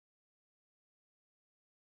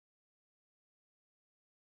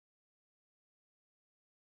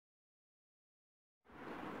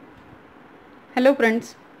Hello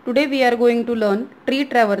friends, today we are going to learn tree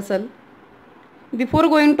traversal. Before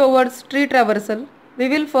going towards tree traversal, we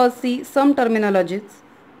will first see some terminologies.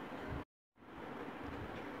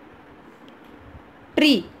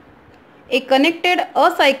 Tree. A connected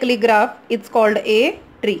acyclic graph is called a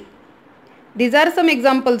tree. These are some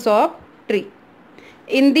examples of tree.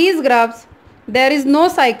 In these graphs, there is no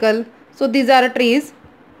cycle, so these are trees.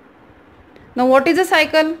 Now what is a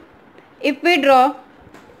cycle? If we draw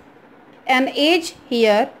an edge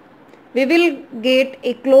here, we will get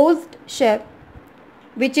a closed shape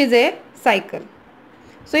which is a cycle.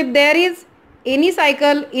 So if there is any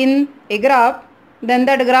cycle in a graph, then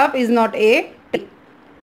that graph is not a tree.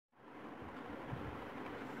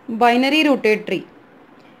 Binary rooted tree.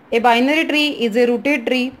 A binary tree is a rooted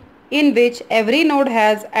tree in which every node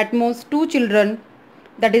has at most two children,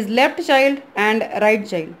 that is left child and right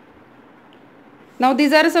child. Now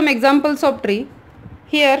these are some examples of tree.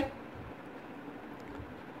 Here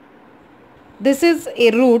this is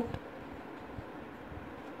a root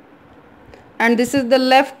and this is the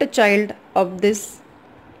left child of this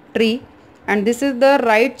tree and this is the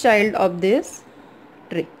right child of this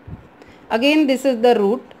tree. Again this is the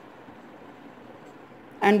root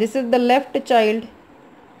and this is the left child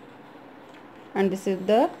and this is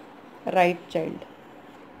the right child.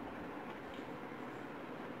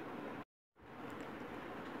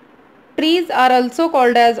 Trees are also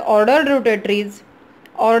called as ordered rooted trees.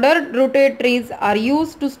 Ordered rooted trees are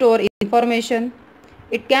used to store information.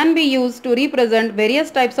 It can be used to represent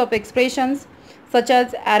various types of expressions such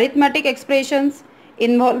as arithmetic expressions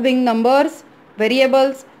involving numbers,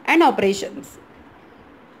 variables and operations.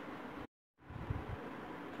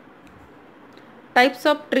 Types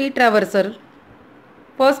of tree traversal.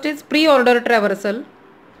 First is pre-order traversal.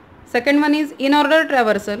 Second one is in-order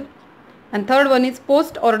traversal. And third one is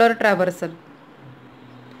post-order traversal.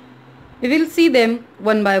 We will see them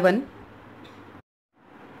one by one.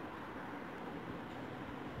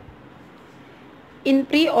 In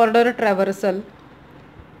pre-order traversal,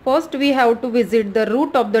 first we have to visit the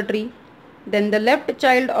root of the tree, then the left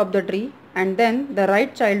child of the tree and then the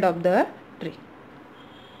right child of the tree.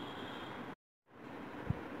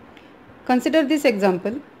 Consider this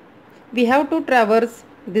example. We have to traverse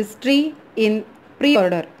this tree in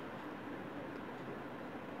pre-order.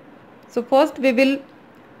 So first we will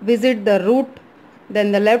visit the root,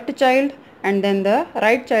 then the left child and then the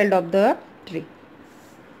right child of the tree.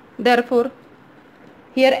 Therefore,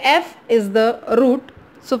 here F is the root.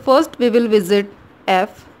 So first we will visit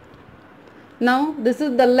F. Now this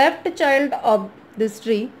is the left child of this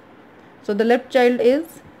tree. So the left child is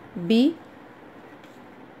B.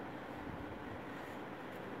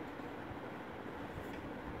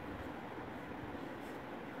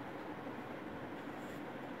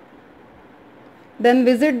 Then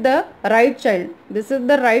visit the right child. This is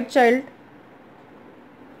the right child.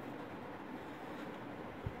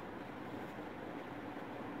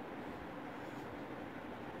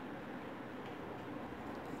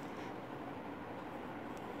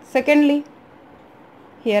 Secondly,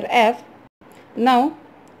 here F. Now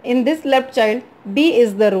in this left child, B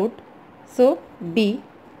is the root. So B.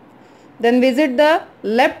 Then visit the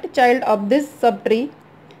left child of this subtree,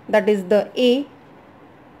 that is the A.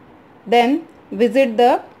 Then visit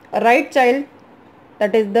the right child,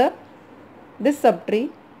 that is this subtree,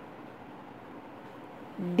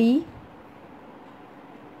 D,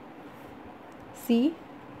 C,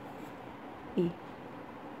 E.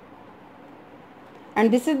 And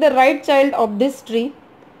this is the right child of this tree.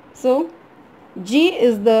 So G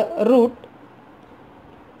is the root.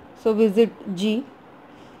 So visit G.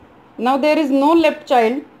 Now there is no left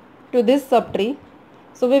child to this subtree.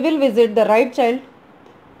 So we will visit the right child,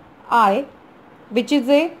 I, which is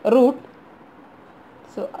a root.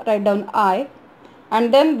 So write down I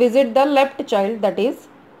and then visit the left child, that is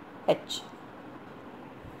H.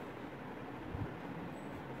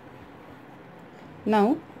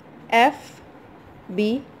 Now F,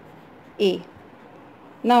 B, A.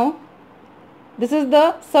 Now this is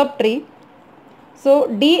the subtree. So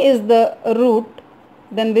D is the root.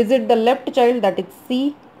 Then visit the left child, that is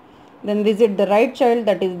C. Then visit the right child,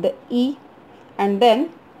 that is the E. And then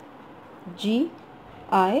G,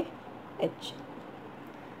 I, H.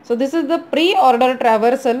 So this is the pre-order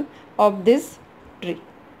traversal of this tree.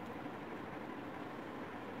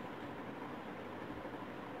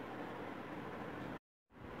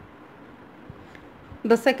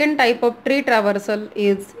 The second type of tree traversal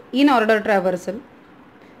is in-order traversal.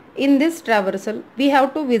 In this traversal, we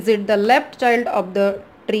have to visit the left child of the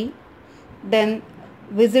tree, then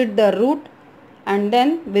visit the root and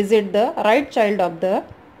then visit the right child of the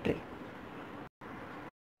tree.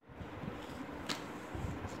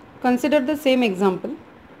 Consider the same example.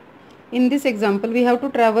 In this example, we have to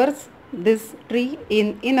traverse this tree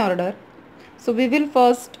in order. So we will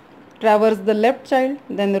first traverse the left child,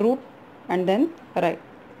 then the root, and then right.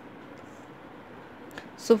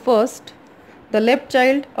 So first, the left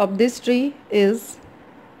child of this tree is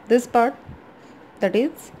this part, that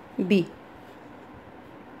is B.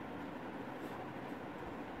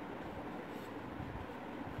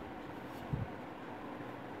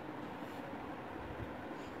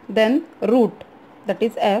 Then root, that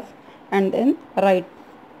is F, and then right.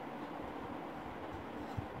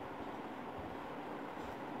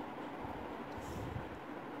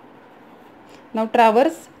 Now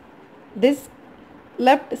traverse this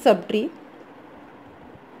left subtree.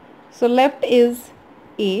 So left is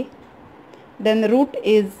A, then root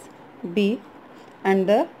is B, and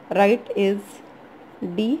the right is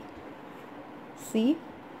D, C,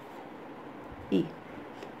 E.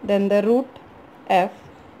 Then the root F.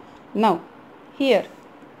 Now here,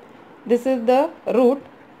 this is the root.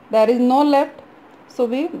 There is no left, so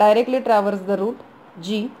we directly traverse the root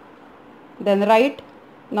G. Then right.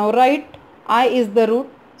 Now right, I is the root,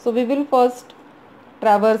 so we will first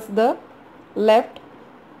traverse the left,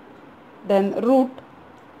 then root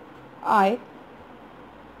I.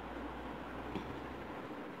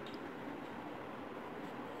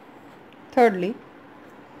 Thirdly,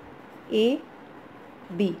 A,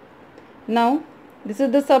 B. Now this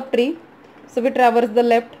is the subtree, so we traverse the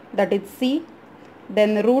left, that is C,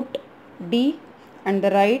 then root D, and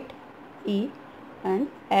the right E, and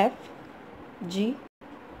F, G,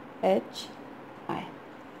 H, I.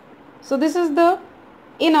 So this is the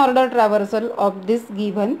in order traversal of this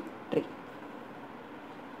given tree.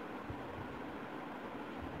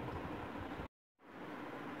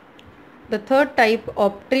 The third type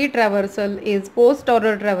of tree traversal is post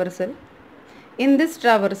order traversal. In this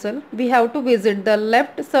traversal, we have to visit the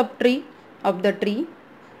left subtree of the tree,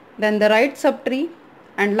 then the right subtree,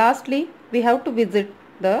 and lastly we have to visit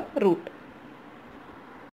the root.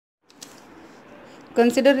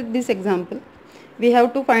 Consider this example. We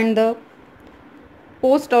have to find the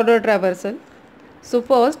post order traversal. So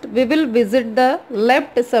first we will visit the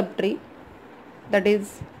left subtree, that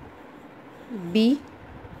is B,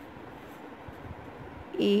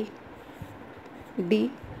 A,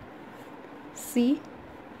 D, C,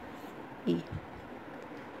 E.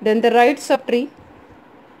 Then the right subtree,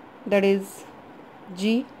 that is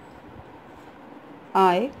G,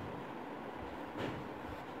 I,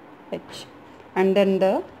 H, and then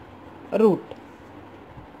the root.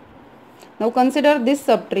 Now consider this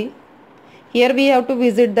subtree. Here we have to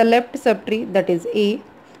visit the left subtree, that is A,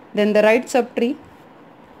 then the right subtree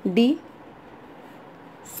D,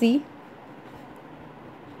 C,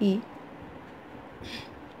 E,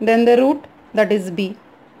 then the root, that is B.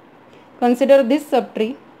 Consider this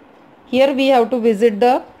subtree. Here we have to visit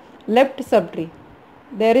the left subtree.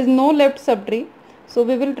 There is no left subtree, so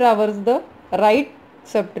we will traverse the right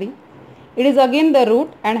subtree. It is again the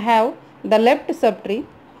root and have the left subtree,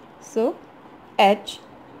 so H.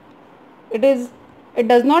 It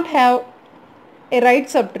does not have a right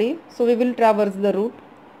subtree, so we will traverse the root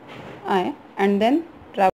I, and then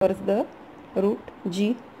traverse the root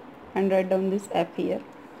G, and write down this F here.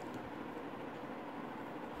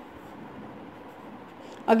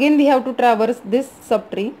 Again we have to traverse this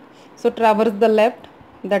subtree, so traverse the left,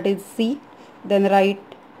 that is C, then right,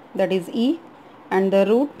 that is E, and the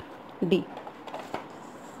root D,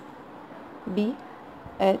 B,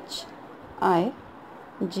 H, I,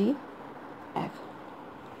 G, F.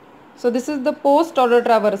 So this is the post order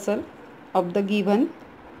traversal of the given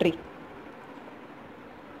tree.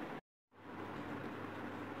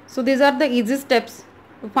 So these are the easy steps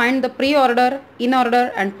to find the pre-order, in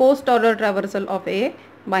order, and post order traversal of a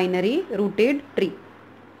binary rooted tree.